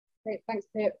Great, thanks,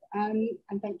 Pip, and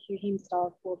thank you, Heme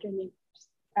for giving me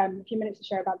a few minutes to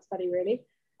share about the study, really.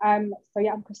 So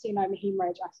yeah, I'm Christina, I'm a Heme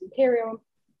Reg at Imperial.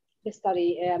 This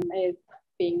study is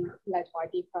being led by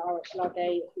Deepa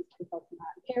Arachlage, who's a consultant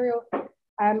at Imperial.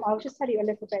 I'll just tell you a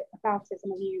little bit about it.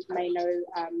 Some of you may know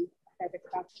a fair bit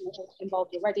about it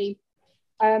involved already.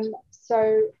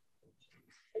 So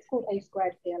it's called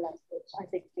A2PLS, which I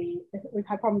think we've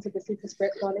had problems with the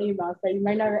superscript on email, so you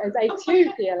may know it as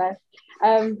A2PLS,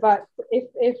 but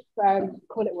if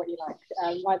call it what you like,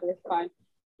 either is fine.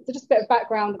 So just a bit of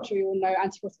background, I'm sure you all know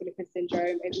antiphospholipid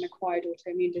syndrome is an acquired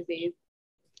autoimmune disease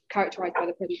characterized by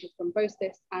the presence of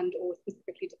thrombosis and or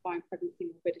specifically defined pregnancy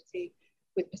morbidity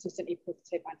with persistently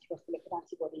positive antiphospholipid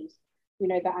antibodies. We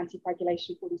know that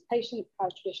anticoagulation for these patients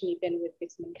has traditionally been with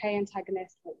vitamin K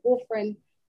antagonists like warfarin.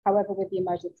 However, with the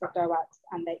emergence of DOACs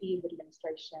and their ease of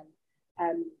administration,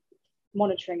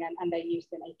 monitoring and their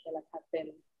use in A2PLS have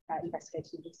been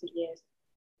investigated in recent years.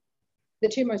 The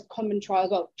two most common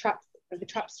trials, well, the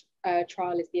TRAPS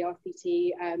trial is the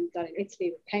RCT done in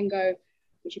Italy with Pengo,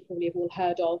 which you probably have all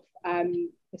heard of.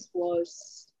 This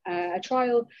was a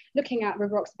trial looking at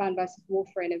rivaroxaban versus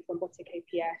warfarin in thrombotic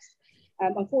APS.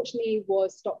 Unfortunately,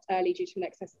 was stopped early due to an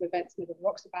excessive events in the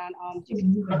rivaroxaban arm due to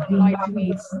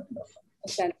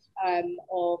 9%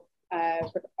 of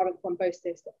recurrent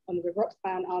thrombosis on the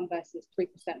rivaroxaban arm versus 3%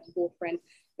 of warfarin.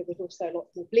 There was also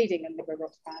lots more bleeding in the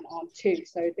rivaroxaban arm too.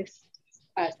 So this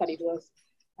study was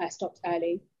stopped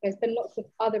early. There's been lots of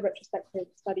other retrospective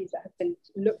studies that have been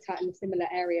looked at in a similar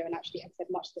area and actually have said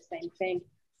much the same thing.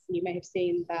 And you may have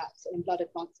seen that in Blood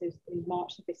Advances in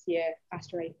March of this year,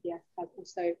 Astra APS has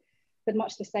also said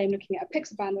much the same, looking at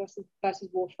apixaban versus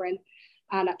warfarin,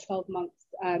 and at 12 months,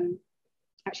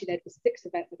 actually there was 6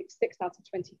 events, I think 6 out of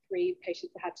 23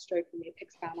 patients that had stroke on the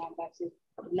apixaban arm versus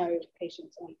no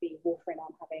patients on the warfarin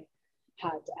arm having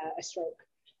had a stroke.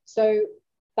 So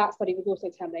that study was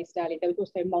also terminated early. There was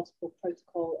also multiple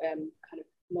protocol kind of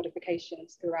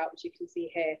modifications throughout, which you can see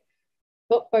here,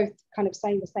 but both kind of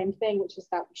saying the same thing, which is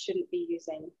that we shouldn't be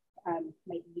using,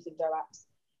 maybe using DOACs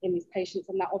in these patients.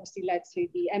 And that obviously led to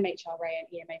the MHRA and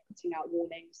EMA putting out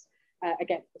warnings,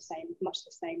 again, much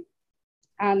the same.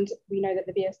 And we know that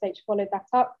the BSH followed that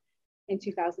up in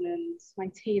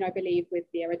 2019, I believe, with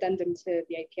their addendum to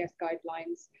the APS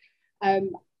guidelines,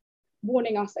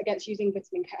 warning us against using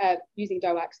using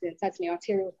DOACs in certainly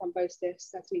arterial thrombosis,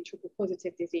 certainly triple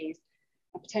positive disease,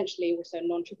 and potentially also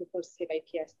non-triple positive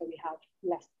APS, so we have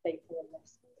less data in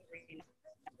this arena.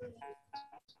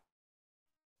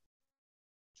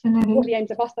 What were the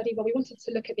aims of our study? Well, we wanted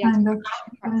to look at the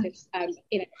practice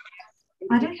in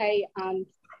the UK, and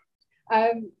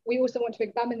we also want to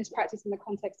examine this practice in the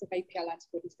context of APL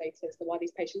antibody status, so why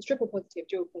these patients triple positive,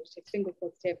 dual positive, single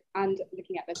positive, and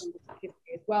looking at their thrombotic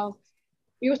history as well.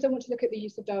 We also want to look at the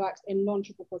use of DOACs in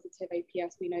non-triple positive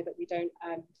APS. We know that we don't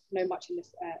know much in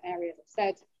this area, as I've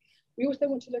said. We also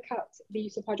want to look at the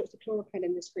use of hydroxychloroquine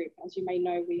in this group. As you may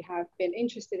know, we have been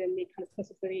interested in the kind of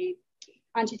possibly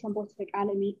antithrombotic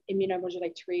and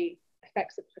immunomodulatory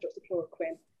effects of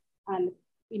hydroxychloroquine. And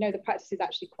we know the practice is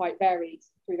actually quite varied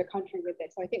through the country with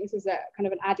this. So I think this is a kind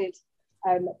of an added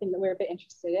thing that we're a bit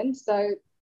interested in. So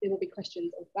there will be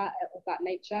questions of that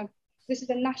nature. This is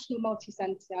a national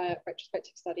multi-centre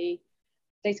retrospective study.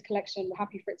 Data collection, we're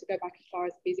happy for it to go back as far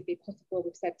as feasibly possible.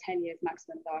 We've said 10 years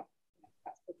maximum, but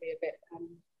that's probably a bit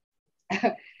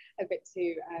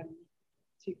too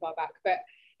far back. But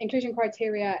inclusion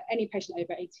criteria, any patient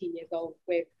over 18 years old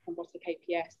with thrombotic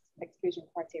APS. Exclusion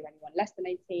criteria, anyone less than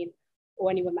 18, or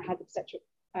anyone that has obstetric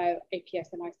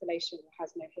APS in isolation or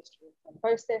has no history of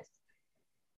thrombosis.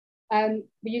 We're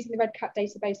using the REDCap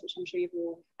database, which I'm sure you've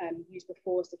all used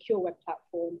before, secure web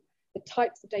platform. The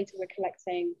types of data we're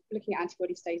collecting, looking at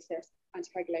antibody status,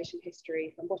 anticoagulation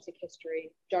history, thrombotic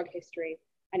history, drug history,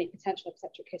 any potential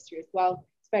obstetric history as well.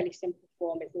 It's fairly simple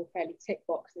form, it's all fairly tick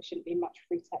box, there shouldn't be much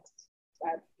free text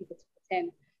for people to put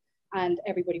in, and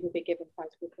everybody will be given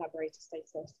protocol collaborator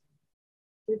status.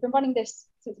 We've been running this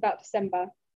since about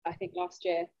December, I think last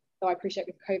year, though I appreciate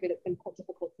with COVID it's been quite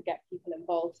difficult to get people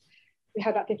involved. We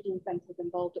have about 15 centres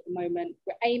involved at the moment.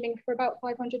 We're aiming for about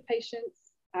 500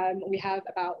 patients. We have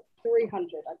about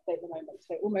 300, I'd say, at the moment,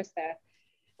 so almost there.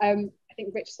 I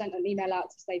think Rich sent an email out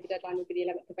to say the deadline will be the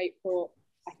 11th of April.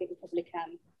 I think we probably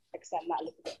can extend that a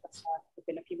little bit better. There's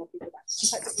been a few more people that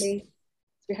contacted me.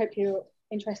 So we hope you're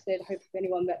interested. I hope for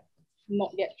anyone that's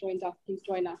not yet joined us, please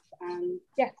join us. And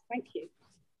yes, thank you.